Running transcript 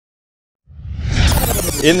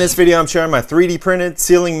In this video, I'm sharing my 3D printed,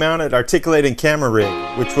 ceiling mounted articulating camera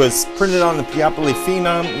rig, which was printed on the Peopoly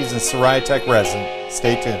Phenom using Siraya-tech resin.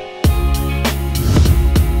 Stay tuned.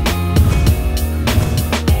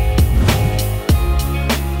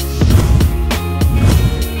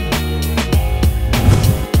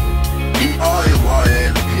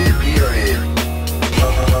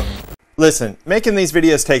 Listen, making these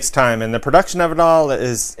videos takes time, and the production of it all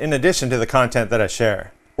is in addition to the content that I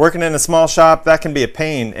share. Working in a small shop, that can be a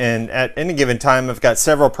pain, and at any given time I've got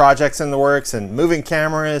several projects in the works, and moving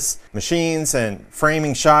cameras, machines, and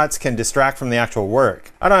framing shots can distract from the actual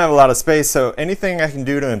work. I don't have a lot of space, so anything I can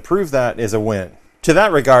do to improve that is a win. To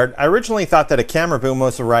that regard, I originally thought that a camera boom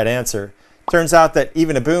was the right answer. Turns out that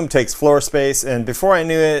even a boom takes floor space, and before I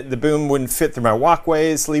knew it, the boom wouldn't fit through my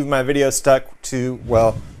walkways, leaving my video stuck to,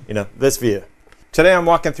 well, this view. Today I'm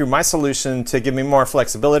walking through my solution to give me more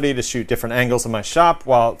flexibility to shoot different angles in my shop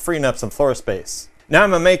while freeing up some floor space. Now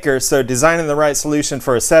I'm a maker, so designing the right solution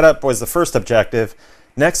for a setup was the first objective.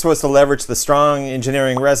 Next was to leverage the strong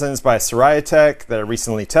engineering resins by Siraya-tech that I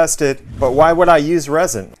recently tested. But why would I use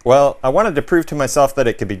resin? Well, I wanted to prove to myself that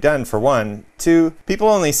it could be done, for one. 2, people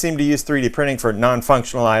only seem to use 3D printing for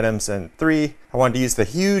non-functional items. And 3, I wanted to use the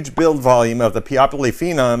huge build volume of the Peopoly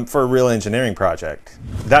Phenom for a real engineering project.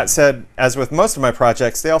 That said, as with most of my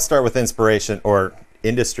projects, they all start with inspiration or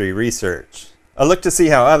industry research. I look to see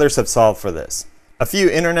how others have solved for this. A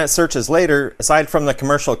few internet searches later, aside from the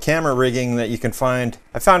commercial camera rigging that you can find,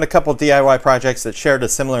 I found a couple DIY projects that shared a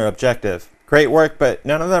similar objective. Great work, but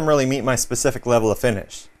none of them really meet my specific level of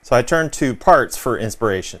finish. So I turned to parts for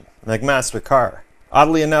inspiration, like Master Car.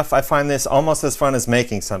 Oddly enough, I find this almost as fun as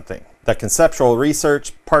making something. The conceptual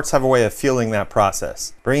research, parts have a way of fueling that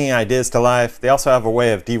process. Bringing ideas to life, they also have a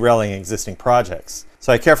way of derailing existing projects.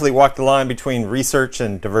 So I carefully walk the line between research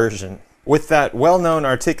and diversion. With that well-known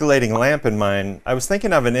articulating lamp in mind, I was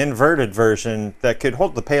thinking of an inverted version that could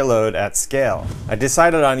hold the payload at scale. I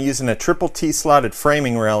decided on using a triple T-slotted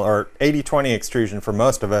framing rail, or 80/20 extrusion for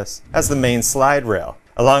most of us, as the main slide rail,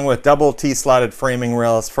 along with double T-slotted framing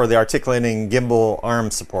rails for the articulating gimbal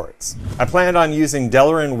arm supports. I planned on using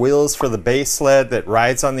Delrin wheels for the base sled that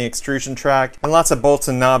rides on the extrusion track, and lots of bolts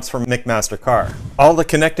and knobs from Master Car. All the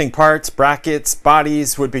connecting parts, brackets,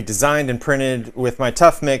 bodies would be designed and printed with my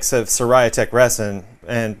tough mix of Siraya-tech resin,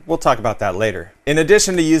 and we'll talk about that later. In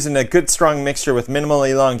addition to using a good strong mixture with minimal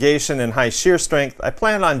elongation and high shear strength, I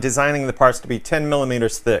planned on designing the parts to be 10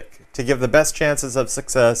 millimeters thick, to give the best chances of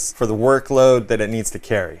success for the workload that it needs to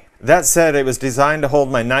carry. That said, it was designed to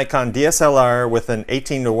hold my Nikon DSLR with an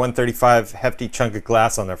 18-135 hefty chunk of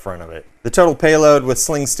glass on the front of it. The total payload with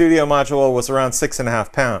Sling Studio module was around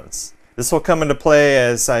 6.5 pounds. This will come into play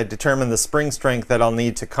as I determine the spring strength that I'll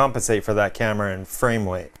need to compensate for that camera and frame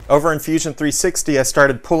weight. Over in Fusion 360, I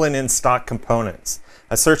started pulling in stock components.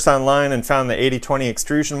 I searched online and found the 80/20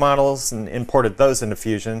 extrusion models and imported those into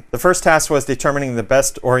Fusion. The first task was determining the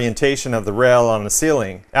best orientation of the rail on the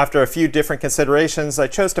ceiling. After a few different considerations, I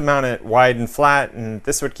chose to mount it wide and flat, and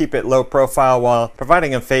this would keep it low profile while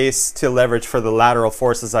providing a face to leverage for the lateral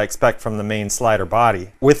forces I expect from the main slider body.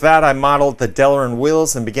 With that, I modeled the Delrin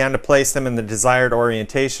wheels and began to place them in the desired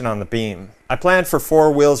orientation on the beam. I planned for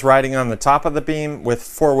 4 wheels riding on the top of the beam, with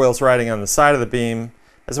 4 wheels riding on the side of the beam,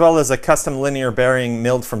 as well as a custom linear bearing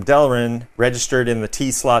milled from Delrin, registered in the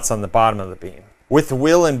T-slots on the bottom of the beam. With the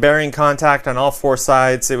wheel and bearing contact on all 4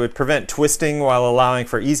 sides, it would prevent twisting while allowing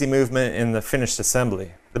for easy movement in the finished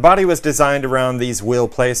assembly. The body was designed around these wheel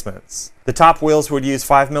placements. The top wheels would use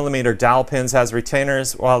 5mm dowel pins as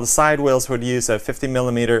retainers, while the side wheels would use a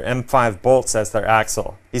 50mm M5 bolts as their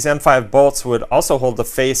axle. These M5 bolts would also hold the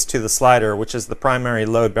face to the slider, which is the primary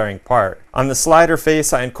load-bearing part. On the slider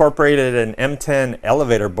face, I incorporated an M10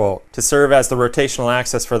 elevator bolt to serve as the rotational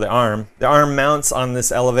axis for the arm. The arm mounts on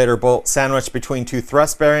this elevator bolt sandwiched between 2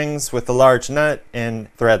 thrust bearings with a large nut and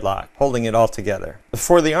thread lock, holding it all together.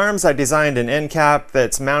 For the arms, I designed an end cap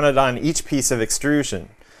that's mounted on each piece of extrusion.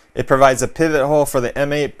 It provides a pivot hole for the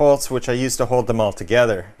M8 bolts, which I used to hold them all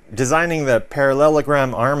together. Designing the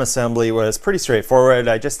Parallelogram Arm assembly was pretty straightforward.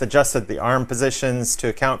 I just adjusted the arm positions to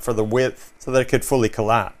account for the width so that it could fully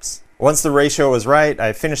collapse. Once the ratio was right,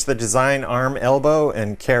 I finished the design arm, elbow,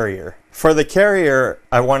 and carrier. For the carrier,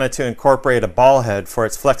 I wanted to incorporate a ball head for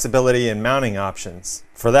its flexibility and mounting options.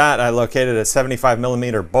 For that, I located a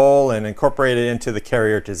 75mm bowl and incorporated it into the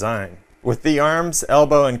carrier design. With the arms,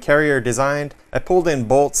 elbow, and carrier designed, I pulled in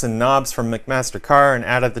bolts and knobs from McMaster-Carr and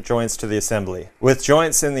added the joints to the assembly. With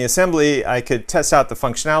joints in the assembly, I could test out the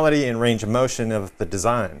functionality and range of motion of the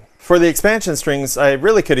design. For the expansion strings, I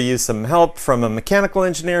really could have used some help from a mechanical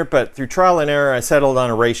engineer, but through trial and error I settled on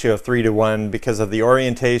a ratio of 3:1 because of the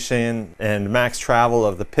orientation and max travel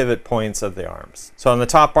of the pivot points of the arms. So on the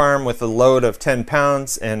top arm with a load of 10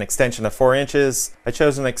 pounds and extension of 4 inches, I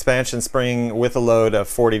chose an expansion spring with a load of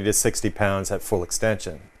 40 to 60 pounds at full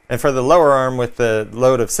extension. And for the lower arm with the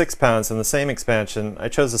load of 6 pounds and the same expansion, I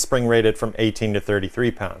chose a spring rated from 18 to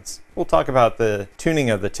 33 pounds. We'll talk about the tuning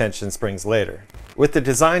of the tension springs later. With the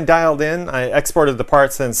design dialed in, I exported the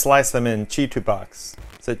parts and sliced them in Chitubox.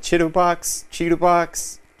 Is it Chitubox?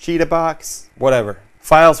 Chitubox? Cheetahbox? Whatever.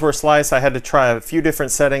 Files were sliced. I had to try a few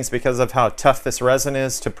different settings because of how tough this resin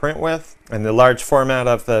is to print with, and the large format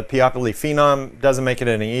of the Peopoly Phenom doesn't make it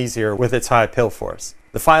any easier with its high pill force.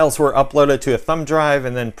 The files were uploaded to a thumb drive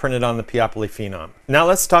and then printed on the Peopoly Phenom. Now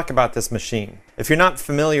let's talk about this machine. If you're not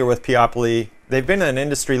familiar with Peopoly, they've been an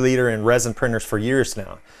industry leader in resin printers for years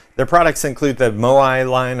now. Their products include the Moai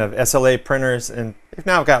line of SLA printers, and they've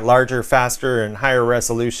now got larger, faster, and higher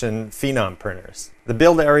resolution Phenom printers. The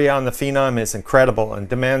build area on the Phenom is incredible and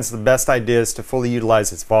demands the best ideas to fully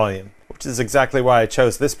utilize its volume, which is exactly why I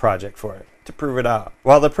chose this project for it, to prove it out.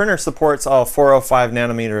 While the printer supports all 405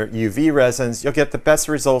 nanometer UV resins, you'll get the best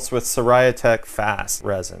results with Siraya-tech Fast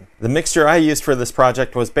resin. The mixture I used for this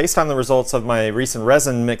project was based on the results of my recent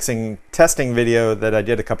resin mixing testing video that I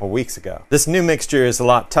did a couple weeks ago. This new mixture is a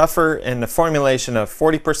lot tougher and a formulation of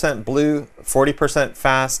 40% blue, 40%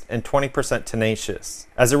 fast, and 20% tenacious.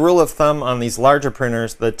 As a rule of thumb on these larger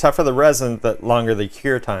printers, the tougher the resin, the longer the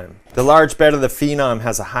cure time. The large bed of the Phenom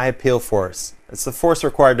has a high peel force. It's the force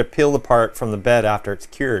required to peel the part from the bed after it's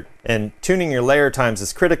cured. And tuning your layer times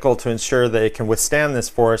is critical to ensure that it can withstand this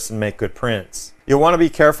force and make good prints. You'll want to be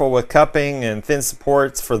careful with cupping and thin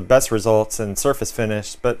supports for the best results and surface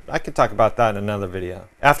finish, but I could talk about that in another video.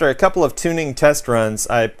 After a couple of tuning test runs,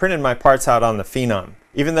 I printed my parts out on the Phenom.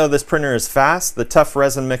 Even though this printer is fast, the tough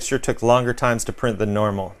resin mixture took longer times to print than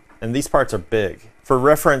normal, and these parts are big. For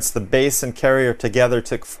reference, the base and carrier together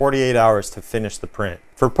took 48 hours to finish the print.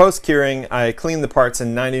 For post-curing, I cleaned the parts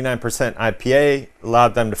in 99% IPA,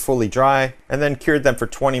 allowed them to fully dry, and then cured them for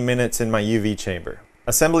 20 minutes in my UV chamber.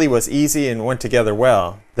 Assembly was easy and went together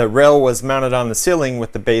well. The rail was mounted on the ceiling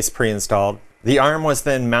with the base pre-installed. The arm was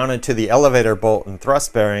then mounted to the elevator bolt and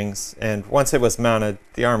thrust bearings, and once it was mounted,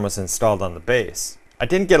 the arm was installed on the base. I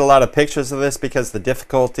didn't get a lot of pictures of this because the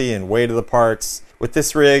difficulty and weight of the parts. With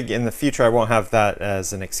this rig, in the future I won't have that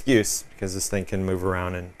as an excuse because this thing can move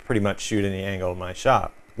around and pretty much shoot any angle in my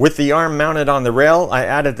shop. With the arm mounted on the rail, I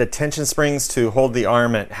added the tension springs to hold the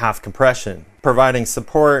arm at half compression. Providing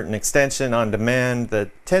support and extension on demand, the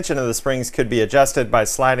tension of the springs could be adjusted by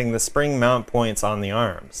sliding the spring mount points on the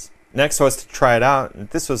arms. Next was to try it out, and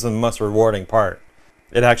this was the most rewarding part.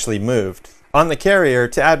 It actually moved. On the carrier,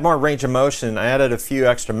 to add more range of motion, I added a few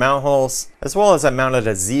extra mount holes, as well as I mounted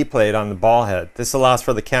a Z-plate on the ball head. This allows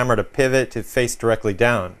for the camera to pivot to face directly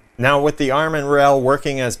down. Now with the arm and rail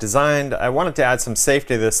working as designed, I wanted to add some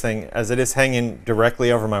safety to this thing as it is hanging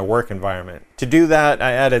directly over my work environment. To do that,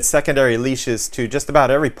 I added secondary leashes to just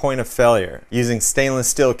about every point of failure. Using stainless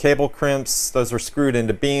steel cable crimps, those were screwed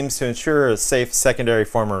into beams to ensure a safe secondary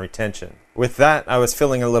form of retention. With that, I was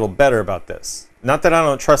feeling a little better about this. Not that I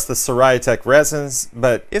don't trust the Siraya-tech resins,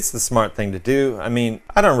 but it's the smart thing to do. I mean,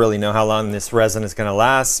 I don't really know how long this resin is going to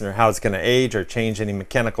last or how it's going to age or change any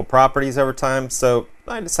mechanical properties over time, so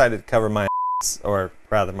I decided to cover my ass, or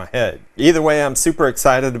rather my head. Either way, I'm super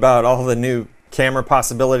excited about all the new camera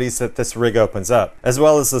possibilities that this rig opens up, as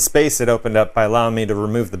well as the space it opened up by allowing me to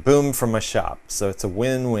remove the boom from my shop, so it's a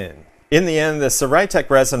win-win. In the end, the Siraya-tech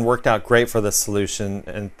resin worked out great for this solution,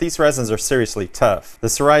 and these resins are seriously tough. The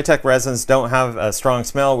Siraya-tech resins don't have a strong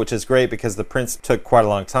smell, which is great because the prints took quite a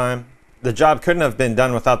long time. The job couldn't have been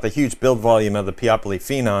done without the huge build volume of the Peopoly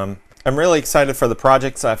Phenom. I'm really excited for the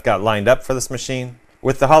projects I've got lined up for this machine.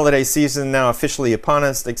 With the holiday season now officially upon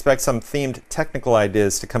us, expect some themed technical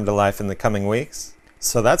ideas to come to life in the coming weeks.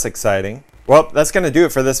 So that's exciting. Well, that's going to do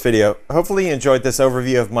it for this video. Hopefully you enjoyed this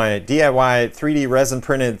overview of my DIY 3D resin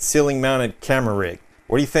printed ceiling mounted camera rig.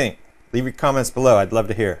 What do you think? Leave your comments below, I'd love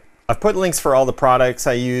to hear. I've put links for all the products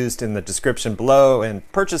I used in the description below, and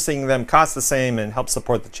purchasing them costs the same and helps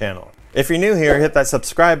support the channel. If you're new here, hit that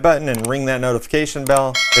subscribe button and ring that notification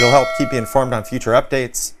bell. It'll help keep you informed on future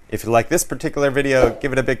updates. If you like this particular video,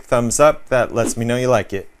 give it a big thumbs up. That lets me know you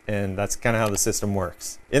like it. And that's kind of how the system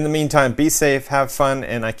works. In the meantime, be safe, have fun,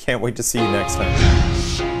 and I can't wait to see you next time.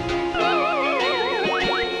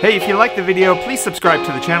 Hey, if you like the video, please subscribe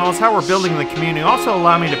to the channel. It's how we're building the community. Also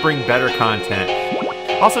allow me to bring better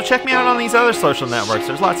content. Also check me out on these other social networks.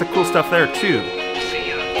 There's lots of cool stuff there too.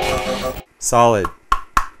 Solid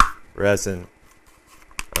resin.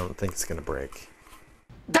 I don't think it's gonna break.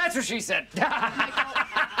 That's what she said.